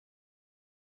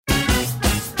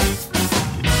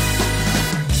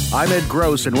I'm Ed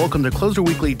Gross, and welcome to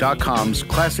CloserWeekly.com's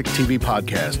Classic TV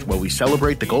podcast, where we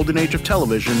celebrate the golden age of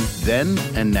television, then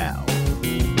and now.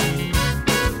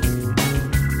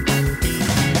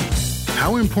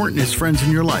 How important is Friends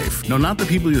in your life? No, not the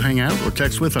people you hang out or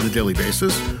text with on a daily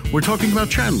basis. We're talking about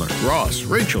Chandler, Ross,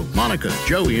 Rachel, Monica,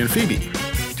 Joey, and Phoebe.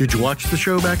 Did you watch the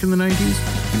show back in the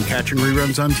 90s? And catching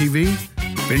reruns on TV?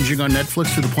 Binging on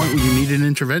Netflix to the point where you need an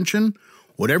intervention?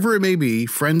 Whatever it may be,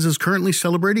 Friends is currently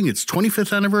celebrating its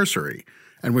 25th anniversary,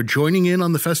 and we're joining in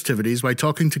on the festivities by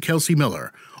talking to Kelsey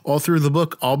Miller, author of the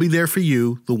book I'll Be There For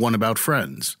You, the one about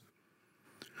Friends.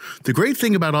 The great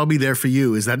thing about I'll Be There For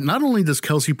You is that not only does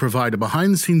Kelsey provide a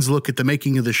behind-the-scenes look at the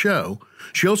making of the show,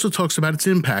 she also talks about its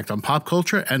impact on pop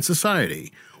culture and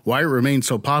society, why it remains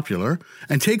so popular,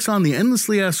 and takes on the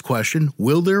endlessly asked question,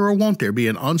 will there or won't there be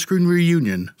an on-screen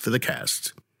reunion for the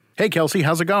cast? Hey, Kelsey,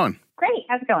 how's it going? Great.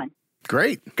 How's it going?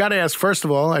 Great. Got to ask, first of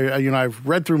all, I've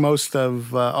read through most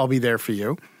of I'll Be There For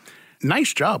You.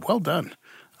 Nice job. Well done.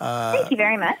 Thank you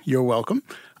very much. You're welcome.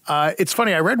 It's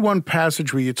funny. I read one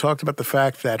passage where you talked about the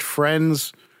fact that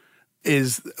Friends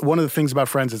is one of the things about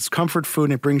Friends. It's comfort food,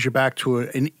 and it brings you back to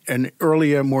an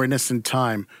earlier, more innocent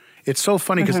time. It's so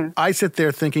funny because I sit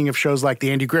there thinking of shows like the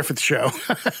Andy Griffith Show.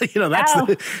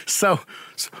 So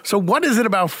what is it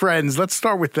about Friends? Let's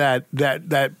start with that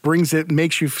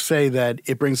makes you say that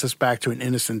it brings us back to an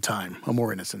innocent time, a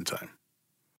more innocent time.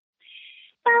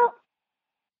 Well,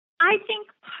 I think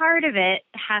part of it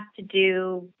has to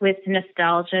do with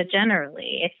nostalgia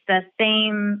generally. It's the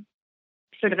same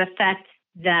sort of effect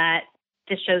that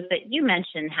the shows that you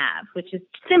mentioned have, which is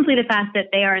simply the fact that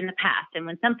they are in the past. And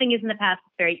when something is in the past,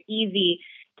 it's very easy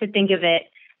to think of it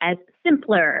as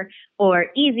simpler or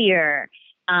easier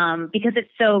because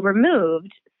it's so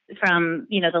removed from,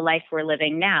 the life we're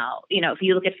living now. If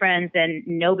you look at Friends, and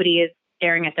nobody is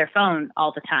staring at their phone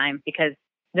all the time because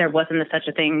there wasn't such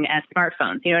a thing as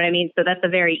smartphones. You know what I mean? So that's a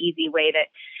very easy way that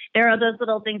there are those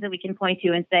little things that we can point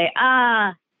to and say,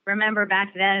 remember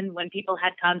back then when people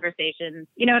had conversations,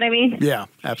 you know what I mean? Yeah,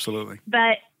 absolutely.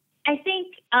 But I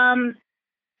think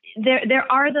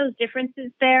there are those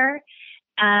differences there.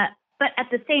 But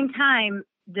at the same time,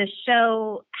 the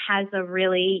show has a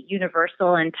really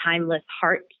universal and timeless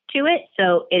heart to it.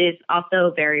 So it is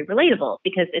also very relatable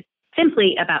because it's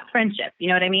simply about friendship. You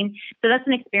know what I mean? So that's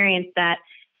an experience that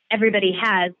everybody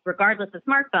has regardless of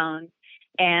smartphones.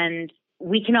 And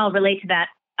we can all relate to that.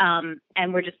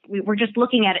 And we're just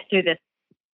looking at it through this,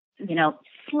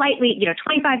 slightly,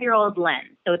 25-year-old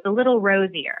lens. So it's a little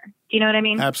rosier. Do you know what I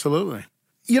mean? Absolutely.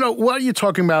 While you're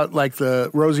talking about like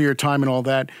the rosier time and all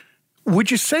that,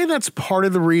 would you say that's part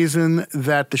of the reason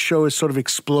that the show is sort of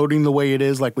exploding the way it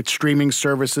is, like with streaming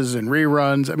services and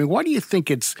reruns? I mean, why do you think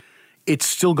it's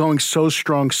still going so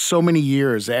strong so many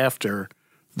years after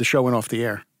the show went off the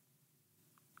air?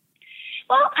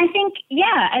 Well, I think,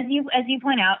 as you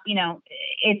point out,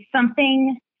 it's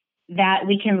something that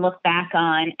we can look back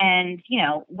on. And,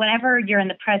 whenever you're in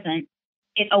the present,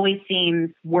 it always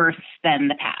seems worse than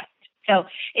the past. So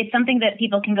it's something that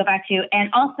people can go back to. And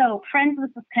also, Friends was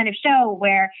this kind of show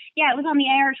where, it was on the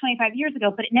air 25 years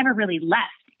ago, but it never really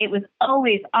left. It was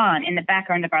always on in the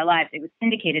background of our lives. It was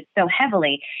syndicated so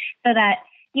heavily so that,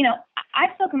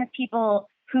 I've spoken with people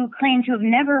who claim to have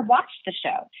never watched the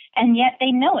show, and yet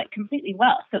they know it completely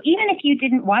well. So even if you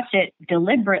didn't watch it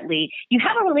deliberately, you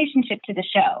have a relationship to the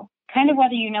show, kind of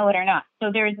whether you know it or not. So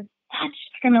there's such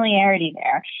familiarity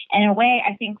there. And in a way,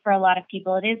 I think for a lot of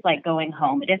people, it is like going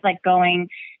home. It is like going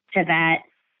to that,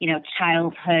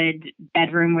 childhood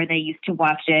bedroom where they used to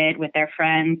watch it with their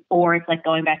friends, or it's like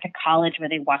going back to college where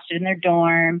they watched it in their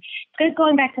dorm. It's like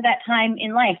going back to that time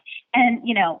in life. And,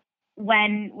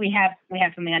 when we have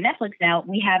something on Netflix now,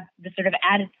 we have the sort of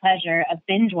added pleasure of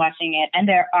binge watching it. And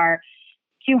there are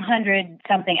 200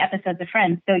 something episodes of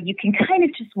Friends. So you can kind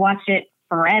of just watch it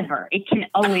forever. You can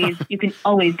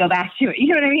always go back to it. You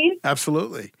know what I mean?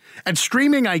 Absolutely. And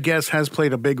streaming, I guess, has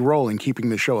played a big role in keeping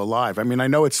the show alive. I mean, I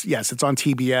know it's on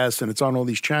TBS and it's on all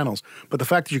these channels, but the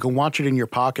fact that you can watch it in your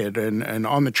pocket and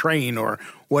on the train or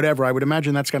whatever, I would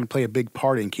imagine that's going to play a big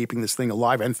part in keeping this thing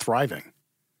alive and thriving.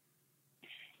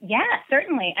 Yeah,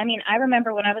 certainly. I mean, I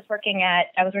remember when I was working at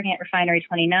Refinery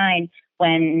 29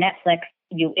 when Netflix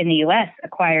in the U.S.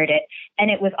 acquired it, and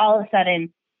it was all of a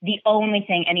sudden the only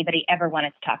thing anybody ever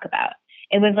wanted to talk about.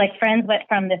 It was like Friends went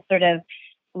from this sort of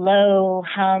low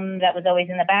hum that was always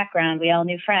in the background, we all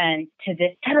knew Friends, to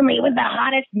this suddenly it was the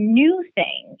hottest new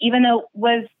thing, even though it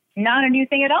was not a new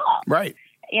thing at all. Right.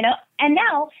 And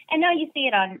now you see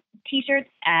it on T-shirts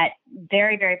at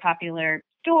very, very popular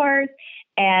stores,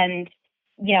 and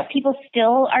people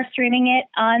still are streaming it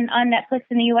on Netflix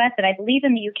in the U.S., and I believe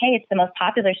in the U.K. it's the most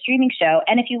popular streaming show.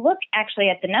 And if you look actually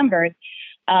at the numbers,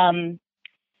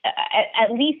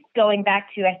 at least going back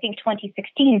to, I think,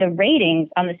 2016, the ratings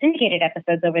on the syndicated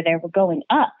episodes over there were going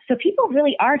up. So people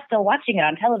really are still watching it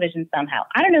on television somehow.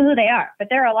 I don't know who they are, but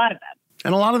there are a lot of them.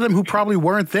 And a lot of them who probably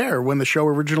weren't there when the show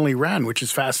originally ran, which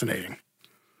is fascinating.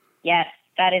 Yes,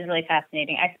 that is really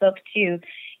fascinating. I spoke to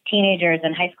teenagers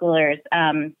and high schoolers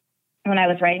when I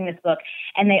was writing this book,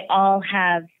 and they all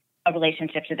have a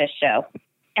relationship to this show.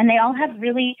 And they all have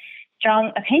really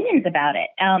strong opinions about it.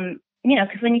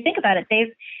 Because when you think about it,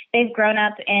 they've grown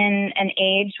up in an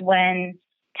age when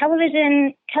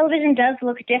television does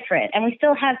look different. And we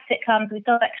still have sitcoms, we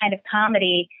still have that kind of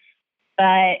comedy,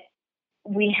 but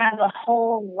we have a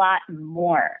whole lot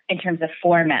more in terms of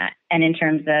format and in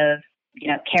terms of,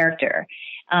 character.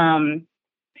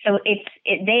 So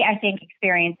they, I think,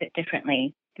 experience it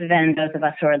differently than those of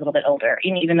us who are a little bit older,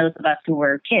 and even those of us who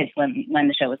were kids when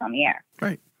the show was on the air.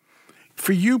 Right.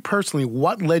 For you personally,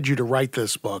 what led you to write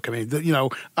this book? I mean,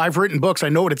 I've written books. I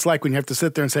know what it's like when you have to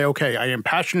sit there and say, okay, I am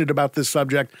passionate about this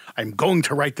subject. I'm going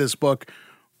to write this book.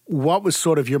 What was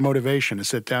sort of your motivation to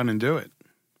sit down and do it?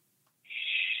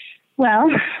 Well,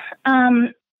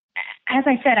 as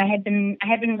I said, I had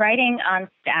been writing on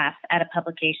staff at a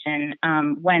publication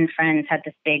when Friends had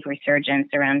this big resurgence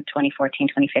around 2014,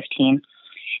 2015.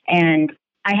 And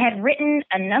I had written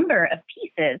a number of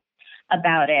pieces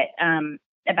about it,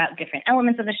 about different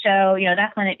elements of the show.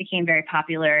 That's when it became very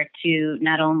popular to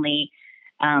not only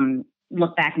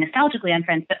look back nostalgically on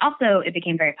Friends, but also it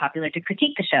became very popular to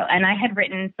critique the show. And I had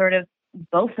written sort of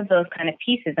both of those kind of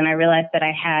pieces, and I realized that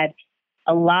I had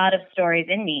a lot of stories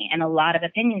in me and a lot of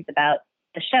opinions about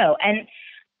the show. And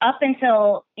up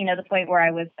until, the point where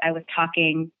I was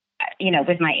talking,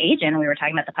 with my agent, we were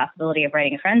talking about the possibility of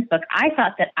writing a Friends book, I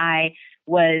thought that I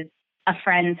was a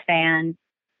Friends fan,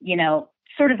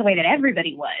 sort of the way that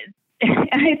everybody was.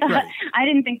 I thought, right. I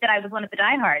didn't think that I was one of the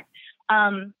diehards.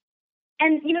 And,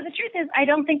 the truth is, I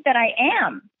don't think that I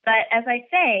am. But as I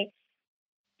say,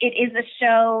 it is a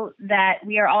show that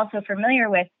we are also familiar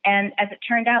with. And as it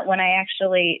turned out, when I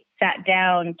actually sat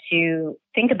down to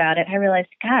think about it, I realized,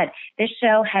 God, this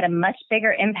show had a much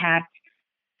bigger impact,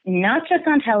 not just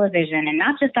on television and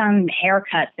not just on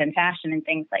haircuts and fashion and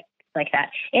things like that.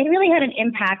 It really had an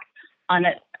impact on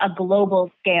a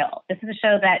global scale. This is a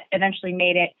show that eventually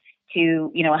made it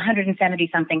to,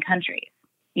 170-something countries.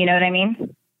 You know what I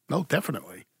mean? No,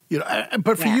 definitely.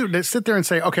 But for you to sit there and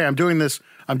say, okay, I'm doing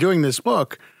this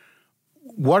book,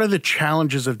 what are the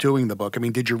challenges of doing the book? I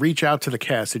mean, did you reach out to the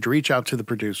cast? Did you reach out to the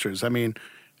producers? I mean,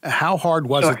 how hard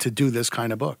was it to do this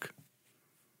kind of book?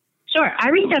 Sure. I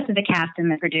reached out to the cast and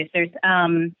the producers.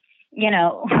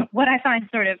 What I find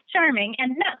sort of charming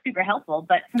and not super helpful,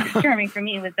 but charming for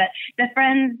me was that the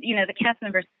Friends, the cast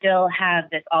members still have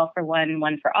this all for one,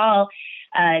 one for all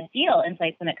deal in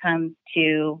place when it comes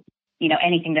to,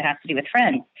 anything that has to do with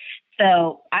Friends.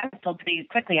 So I was told pretty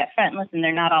quickly up front, listen,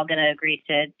 they're not all going to agree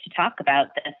to talk about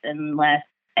this unless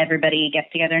everybody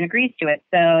gets together and agrees to it.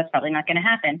 So it's probably not going to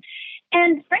happen.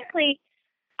 And frankly,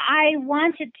 I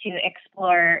wanted to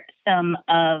explore some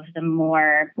of the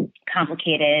more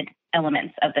complicated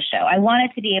elements of the show. I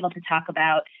wanted to be able to talk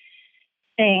about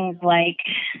things like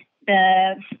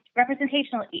the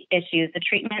representational issues, the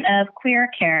treatment of queer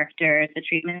characters, the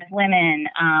treatment of women,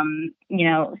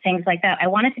 things like that. I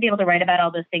wanted to be able to write about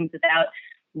all those things without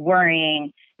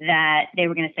worrying that they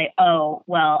were going to say, oh,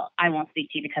 well, I won't speak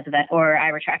to you because of that, or I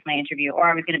retract my interview, or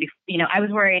I was going to be, I was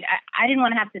worried. I didn't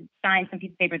want to have to sign some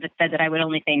piece of paper that said that I would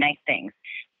only say nice things.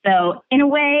 So in a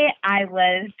way, I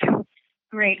was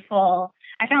grateful.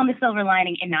 I found the silver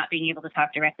lining in not being able to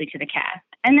talk directly to the cast.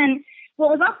 And then what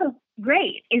was also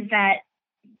great is that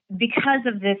because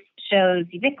of this show's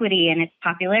ubiquity and its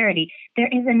popularity, there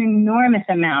is an enormous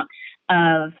amount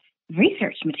of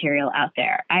research material out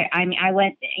there. I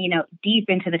went, deep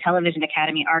into the Television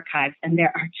Academy archives, and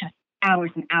there are just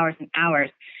hours and hours and hours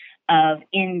of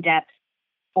in-depth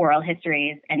oral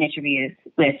histories and interviews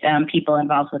with people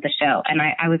involved with the show. And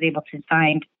I was able to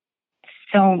find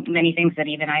so many things that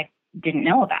even I didn't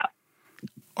know about.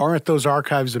 Aren't those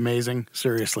archives amazing?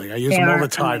 Seriously, I use them all the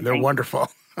time. Amazing. They're wonderful.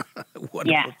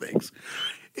 Wonderful things.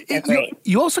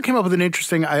 You also came up with an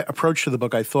interesting approach to the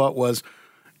book, I thought, was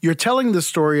you're telling the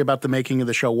story about the making of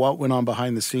the show, what went on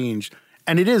behind the scenes,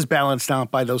 and it is balanced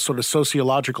out by those sort of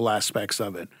sociological aspects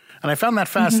of it. And I found that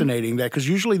fascinating, that because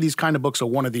usually these kind of books are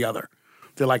one or the other.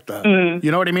 They're like you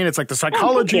know what I mean? It's like the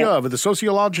psychology of, or the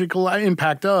sociological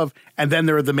impact of, and then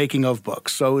there are the making of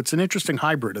books. So it's an interesting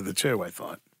hybrid of the two, I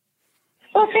thought.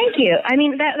 Well, thank you. I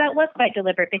mean, that was quite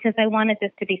deliberate because I wanted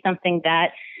this to be something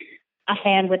that a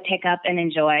fan would pick up and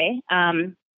enjoy.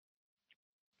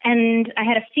 And I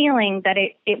had a feeling that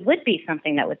it would be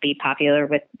something that would be popular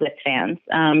with fans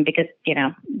because,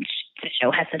 the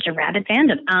show has such a rabid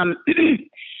fandom.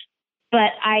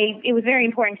 But it was very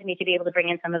important to me to be able to bring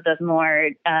in some of those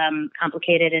more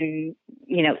complicated and,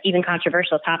 even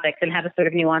controversial topics and have a sort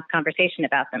of nuanced conversation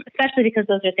about them, especially because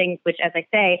those are things which, as I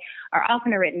say, are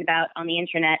often written about on the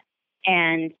internet.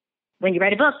 And when you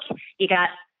write a book, you got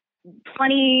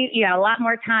a lot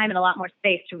more time and a lot more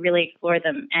space to really explore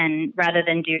them. And rather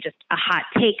than do just a hot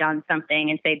take on something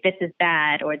and say, this is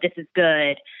bad or this is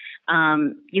good,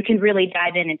 you can really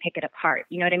dive in and pick it apart.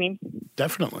 You know what I mean?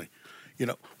 Definitely.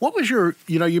 What was you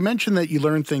mentioned that you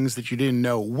learned things that you didn't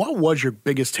know. What was your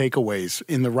biggest takeaways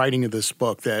in the writing of this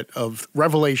book of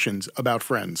revelations about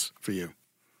Friends for you?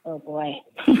 Oh, boy.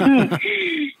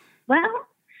 Well,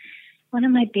 one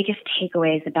of my biggest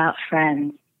takeaways about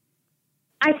Friends,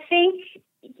 I think,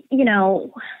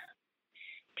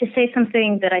 to say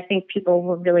something that I think people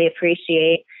will really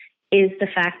appreciate is the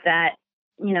fact that,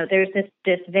 there's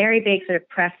this very big sort of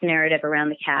press narrative around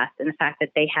the cast and the fact that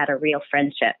they had a real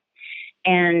friendship.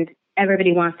 And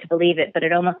everybody wants to believe it, but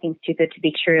it almost seems too good to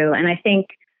be true. And I think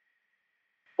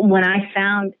when I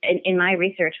found in my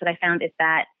research, what I found is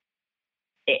that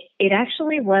it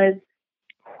actually was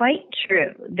quite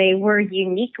true. They were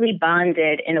uniquely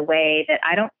bonded in a way that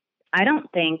I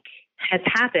don't think has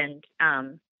happened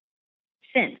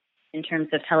since in terms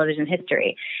of television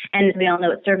history. And as we all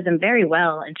know, it served them very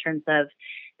well in terms of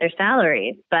their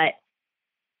salaries. But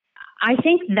I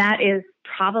think that is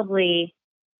probably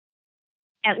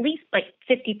at least like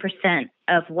 50%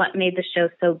 of what made the show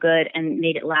so good and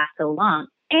made it last so long,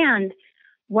 and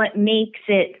what makes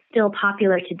it still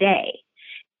popular today.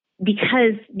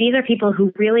 Because these are people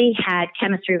who really had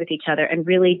chemistry with each other and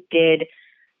really did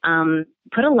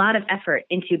put a lot of effort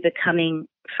into becoming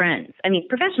friends. I mean,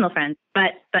 professional friends,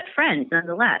 but friends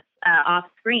nonetheless, off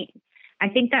screen. I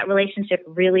think that relationship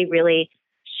really, really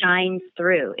shines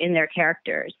through in their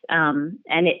characters, and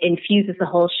it infuses the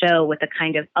whole show with a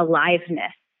kind of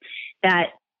aliveness that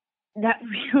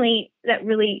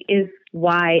really is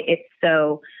why it's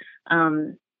so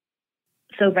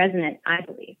resonant, I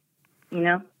believe.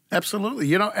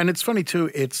 Absolutely. And it's funny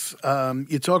too. It's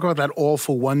you talk about that all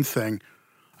for one thing.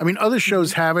 I mean, other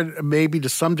shows have it maybe to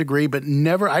some degree, but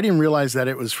never. I didn't realize that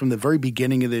it was from the very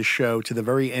beginning of this show to the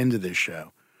very end of this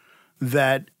show.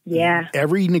 That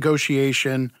every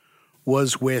negotiation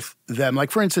was with them. Like,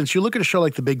 for instance, you look at a show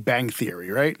like The Big Bang Theory,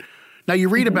 right? Now, you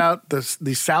read about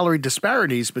the salary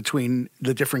disparities between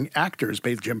the different actors.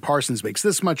 Jim Parsons makes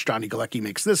this much, Johnny Galecki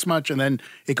makes this much, and then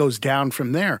it goes down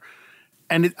from there.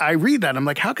 And I read that, I'm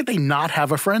like, how could they not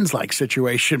have a Friends-like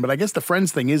situation? But I guess the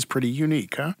Friends thing is pretty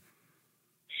unique, huh?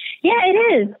 Yeah, it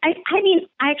is. I mean,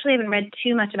 I actually haven't read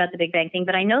too much about the Big Bang thing,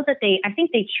 but I know that I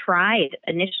think they tried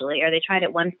initially, or they tried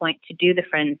at one point to do the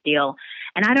Friends deal.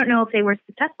 And I don't know if they were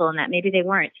successful in that. Maybe they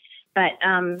weren't. But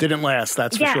didn't last,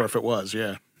 that's for sure, if it was,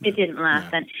 yeah. It didn't last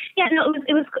then. Yeah, no,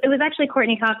 it was actually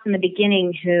Courtney Cox in the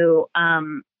beginning who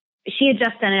she had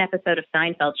just done an episode of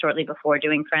Seinfeld shortly before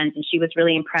doing Friends, and she was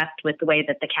really impressed with the way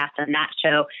that the cast on that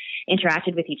show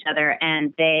interacted with each other,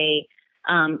 and they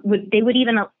would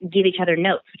even give each other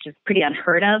notes, which is pretty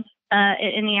unheard of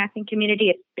in the acting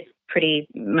community. It's pretty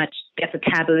much, that's a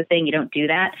taboo thing. You don't do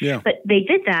that. Yeah. But they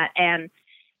did that, and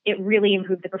it really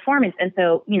improved the performance. And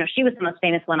so, she was the most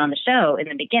famous one on the show in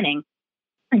the beginning.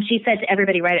 And she said to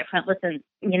everybody right up front, listen,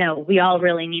 we all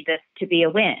really need this to be a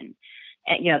win.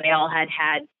 And, they all had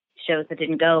shows that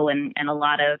didn't go and a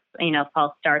lot of,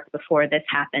 false starts before this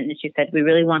happened. And she said, we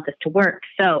really want this to work.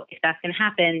 So if that's going to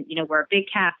happen, we're a big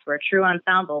cast, we're a true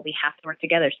ensemble, we have to work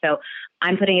together. So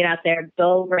I'm putting it out there,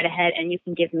 go right ahead and you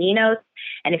can give me notes.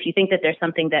 And if you think that there's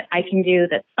something that I can do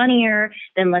that's funnier,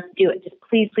 then let's do it. Just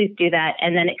please do that.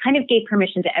 And then it kind of gave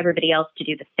permission to everybody else to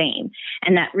do the same.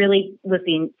 And that really was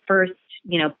the first,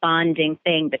 bonding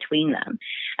thing between them,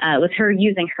 with her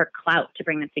using her clout to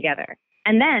bring them together.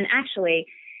 And then actually,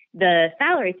 the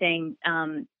salary thing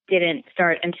didn't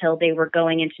start until they were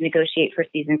going in to negotiate for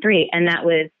season 3. And that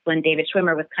was when David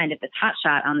Schwimmer was kind of this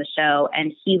hotshot on the show,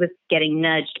 and he was getting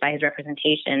nudged by his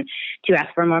representation to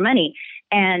ask for more money.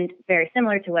 And very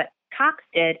similar to what Cox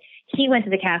did, he went to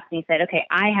the cast and he said, okay,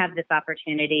 I have this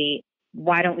opportunity.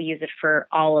 Why don't we use it for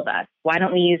all of us? Why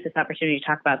don't we use this opportunity to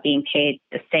talk about being paid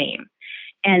the same?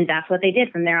 And that's what they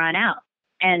did from there on out.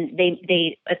 And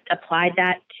they applied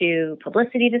that to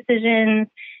publicity decisions,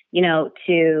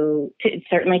 to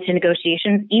certainly to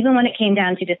negotiations, even when it came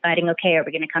down to deciding, okay, are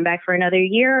we going to come back for another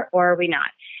year or are we not?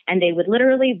 and they would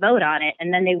literally vote on it,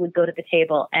 and then they would go to the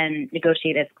table and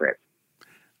negotiate as a group.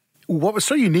 What was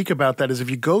so unique about that is if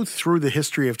you go through the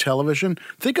history of television,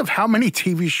 think of how many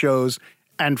TV shows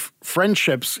and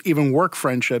friendships, even work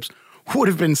friendships, would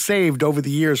have been saved over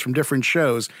the years from different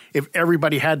shows if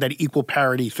everybody had that equal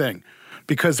parity thing.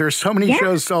 Because there's so many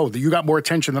shows, you got more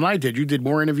attention than I did. You did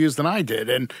more interviews than I did.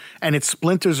 And it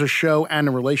splinters a show and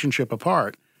a relationship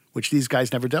apart, which these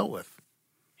guys never dealt with.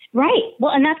 Right.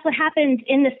 Well, and that's what happened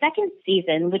in the second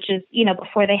season, which is,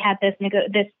 before they had this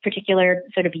particular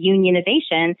sort of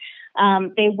unionization,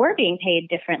 they were being paid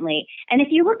differently. And if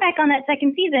you look back on that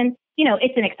second season,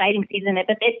 it's an exciting season,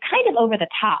 but it's kind of over the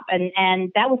top.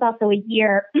 And that was also a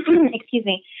year,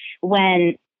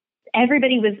 when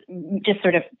everybody was just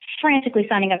sort of frantically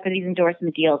signing up for these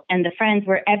endorsement deals, and the Friends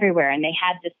were everywhere, and they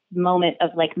had this moment of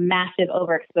like massive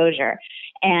overexposure.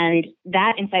 And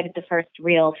that incited the first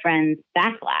real Friends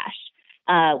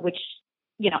backlash, which,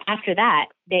 after that,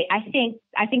 I think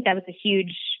that was a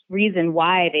huge reason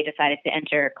why they decided to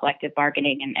enter collective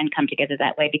bargaining and come together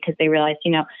that way, because they realized,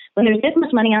 when there's this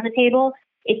much money on the table,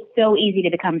 it's so easy to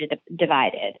become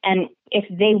divided. And if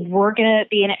they were going to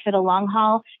be in it for the long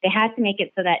haul, they had to make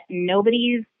it so that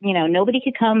nobody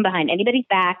could come behind anybody's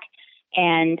back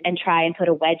and try and put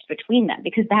a wedge between them,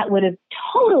 because that would have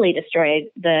totally destroyed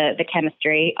the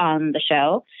chemistry on the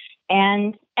show.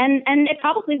 And it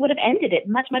probably would have ended it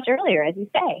much, much earlier, as you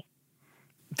say.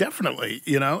 Definitely,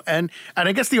 and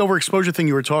I guess the overexposure thing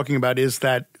you were talking about is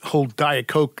that whole Diet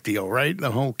Coke deal, right? The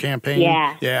whole campaign.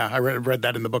 Yeah. Yeah, I read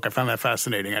that in the book. I found that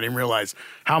fascinating. I didn't realize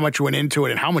how much went into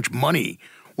it and how much money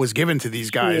was given to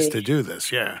these guys to do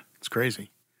this. Yeah, it's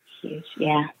crazy. Huge,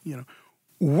 yeah.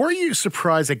 Were you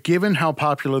surprised that given how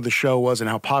popular the show was and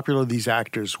how popular these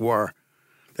actors were,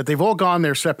 that they've all gone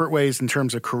their separate ways in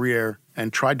terms of career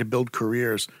and tried to build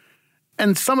careers?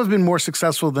 And some have been more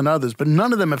successful than others, but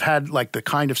none of them have had like the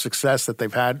kind of success that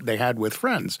they had with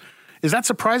Friends. Is that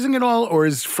surprising at all, or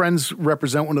is Friends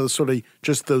represent one of those sort of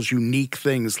just those unique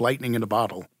things, lightning in a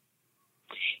bottle?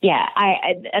 Yeah,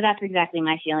 I that's exactly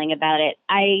my feeling about it.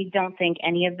 I don't think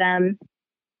any of them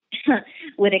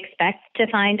would expect to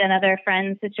find another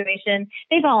Friends situation.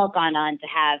 They've all gone on to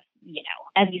have,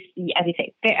 as you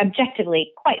say, they're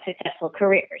objectively quite successful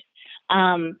careers.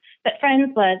 But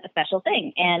Friends was a special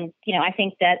thing. And, I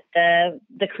think that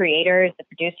the creators, the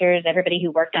producers, everybody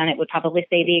who worked on it would probably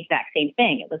say the exact same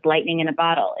thing. It was lightning in a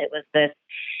bottle. It was this,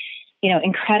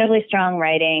 incredibly strong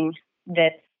writing,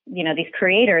 these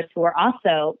creators who were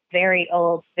also very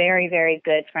old, very, very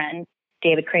good friends,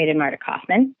 David Crane and Marta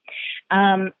Kaufman.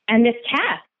 And this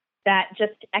cast that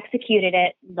just executed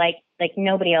it like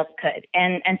nobody else could.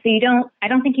 And so I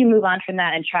don't think you move on from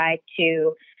that and try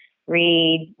to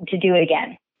do it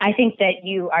again. I think that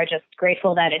you are just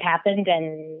grateful that it happened,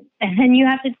 and then you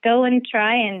have to go and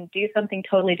try and do something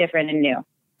totally different and new.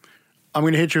 I'm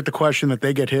going to hit you with the question that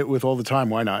they get hit with all the time.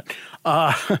 Why not?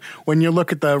 When you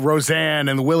look at the Roseanne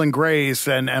and the Will and Grace,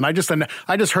 and I just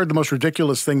heard the most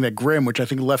ridiculous thing that Grimm, which I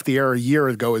think left the air a year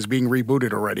ago, is being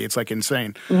rebooted already. It's like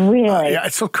insane. Really? Yeah,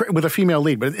 it's so with a female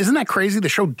lead. But isn't that crazy? The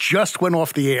show just went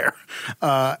off the air,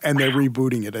 and they're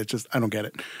rebooting it. I don't get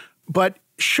it. But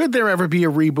should there ever be a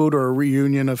reboot or a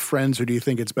reunion of Friends, or do you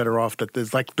think it's better off that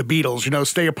there's like the Beatles,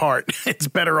 stay apart? It's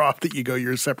better off that you go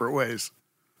your separate ways.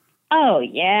 Oh,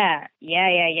 yeah.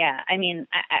 I mean,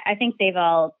 I think they've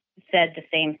all said the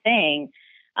same thing.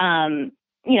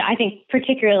 I think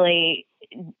particularly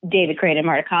David Crane and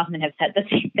Marta Kaufman have said the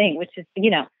same thing, which is,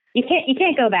 you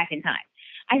can't go back in time.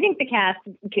 I think the cast,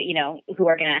 who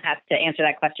are going to have to answer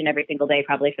that question every single day,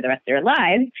 probably for the rest of their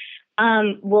lives,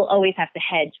 will always have to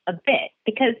hedge a bit,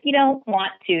 because you don't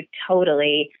want to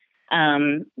totally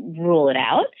rule it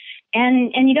out.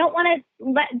 And you don't want to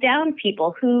let down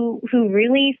people who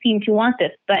really seem to want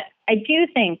this. But I do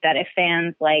think that if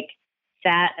fans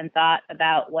sat and thought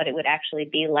about what it would actually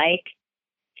be like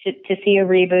to see a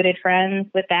rebooted Friends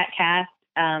with that cast,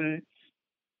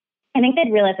 I think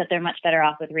they'd realize that they're much better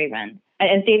off with reruns.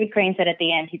 As David Crane said at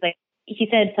the end, he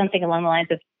said something along the lines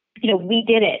of, we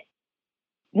did it.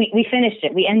 We finished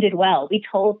it. We ended well. We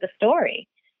told the story.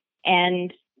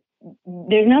 And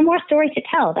there's no more story to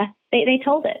tell. They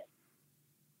told it.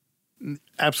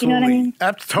 Absolutely. You know what I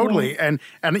mean? Totally. Yeah.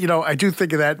 And I do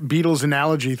think of that Beatles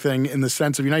analogy thing in the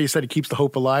sense of, you said it keeps the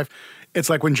hope alive. It's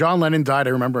like when John Lennon died,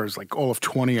 I remember I was like all of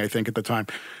 20, I think, at the time.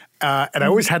 And I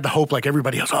always had the hope, like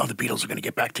everybody else, the Beatles are going to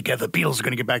get back together. The Beatles are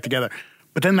going to get back together.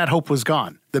 But then that hope was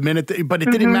gone. But it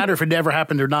didn't matter if it never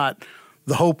happened or not.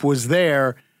 The hope was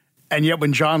there. And yet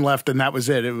when John left and that was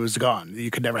it was gone.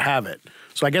 You could never have it.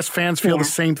 So I guess fans feel the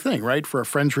same thing, right? For a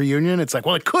Friends reunion, it's like,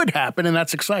 well, it could happen, and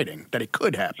that's exciting that it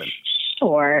could happen.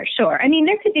 Sure. I mean,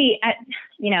 there could be,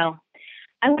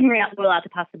 I wouldn't rule out the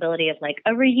possibility of like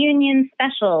a reunion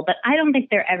special, but I don't think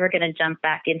they're ever going to jump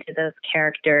back into those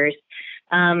characters.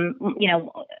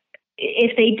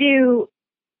 If they do,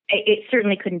 it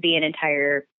certainly couldn't be an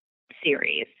entire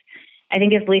series. I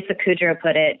think as Lisa Kudrow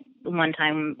put it one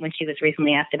time when she was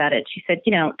recently asked about it, she said,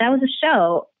 that was a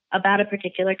show about a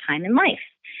particular time in life.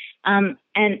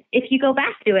 And if you go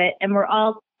back to it and we're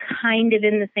all kind of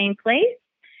in the same place,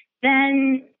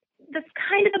 then that's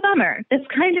kind of a bummer. That's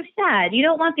kind of sad. You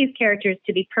don't want these characters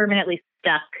to be permanently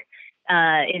stuck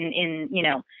in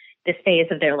this phase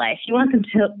of their life. You want them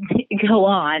to go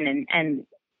on and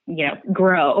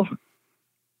grow.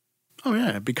 Oh, yeah.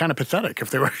 It'd be kind of pathetic if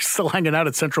they were still hanging out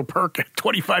at Central Perk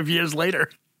 25 years later.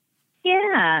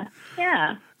 Yeah.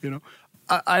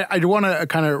 I do want to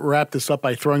kind of wrap this up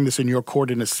by throwing this in your court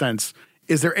in a sense.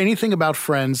 Is there anything about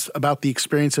Friends, about the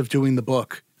experience of doing the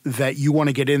book, that you want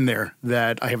to get in there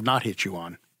that I have not hit you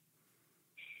on?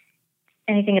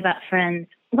 Anything about Friends?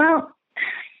 Well,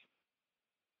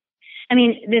 I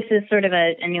mean, this is sort of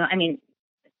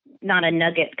not a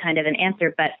nugget kind of an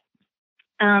answer, but,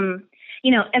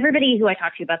 everybody who I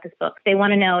talk to about this book, they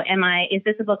want to know, is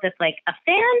this a book that's like a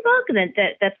fan book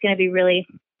that's going to be really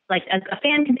like a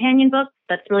fan companion book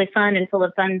that's really fun and full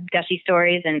of fun, gushy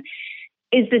stories? And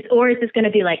is this going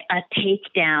to be like a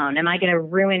takedown? Am I going to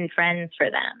ruin Friends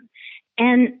for them?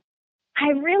 And I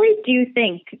really do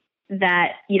think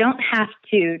that you don't have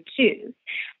to choose.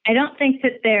 I don't think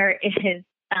that there is,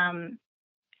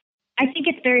 I think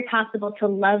it's very possible to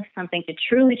love something, to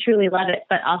truly, truly love it,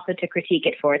 but also to critique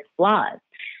it for its flaws.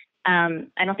 I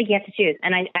don't think you have to choose.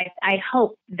 And I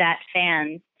hope that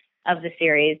fans of the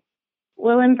series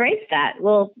will embrace that.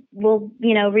 We'll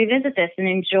revisit this and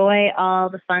enjoy all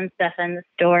the fun stuff and the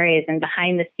stories and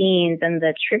behind the scenes and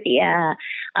the trivia.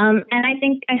 And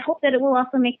I hope that it will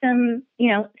also make them,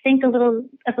 think a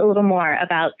little more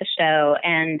about the show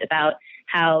and about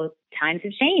how times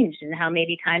have changed and how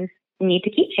maybe times need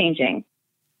to keep changing.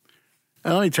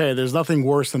 And let me tell you, there's nothing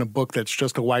worse than a book that's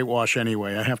just a whitewash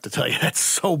anyway. I have to tell you, that's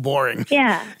so boring.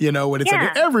 Yeah. When it's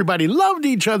like everybody loved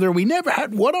each other. We never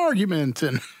had one argument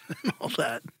and all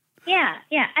that. Yeah.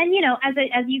 And,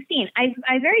 as you've seen,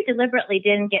 I very deliberately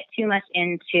didn't get too much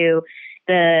into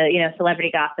the,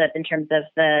 celebrity gossip in terms of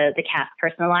the cast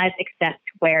personal lives, except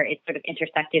where it sort of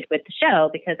intersected with the show,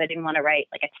 because I didn't want to write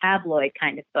like a tabloid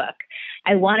kind of book.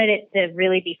 I wanted it to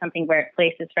really be something where it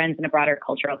places Friends in a broader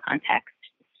cultural context.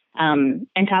 And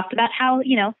talked about how,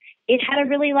 it had a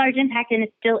really large impact and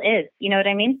it still is. You know what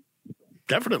I mean?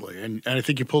 Definitely. And I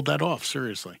think you pulled that off,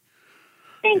 seriously.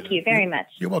 Thank you very much.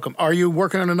 You're welcome. Are you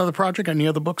working on another project? Any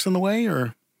other books in the way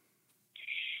or?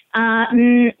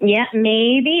 Yeah,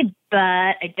 maybe, but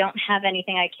I don't have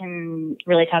anything I can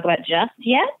really talk about just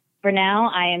yet. For now,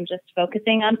 I am just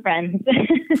focusing on Friends.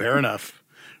 Fair enough.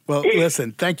 Well,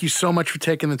 listen, thank you so much for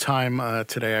taking the time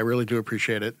today. I really do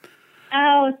appreciate it.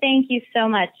 Oh, thank you so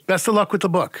much. Best of luck with the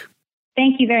book.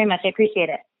 Thank you very much. I appreciate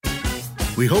it.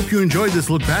 We hope you enjoyed this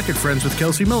look back at Friends with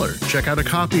Kelsey Miller. Check out a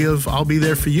copy of I'll Be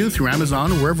There For You through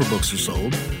Amazon or wherever books are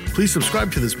sold. Please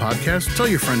subscribe to this podcast, tell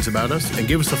your friends about us, and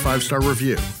give us a 5-star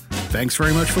review. Thanks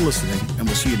very much for listening, and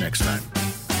we'll see you next time.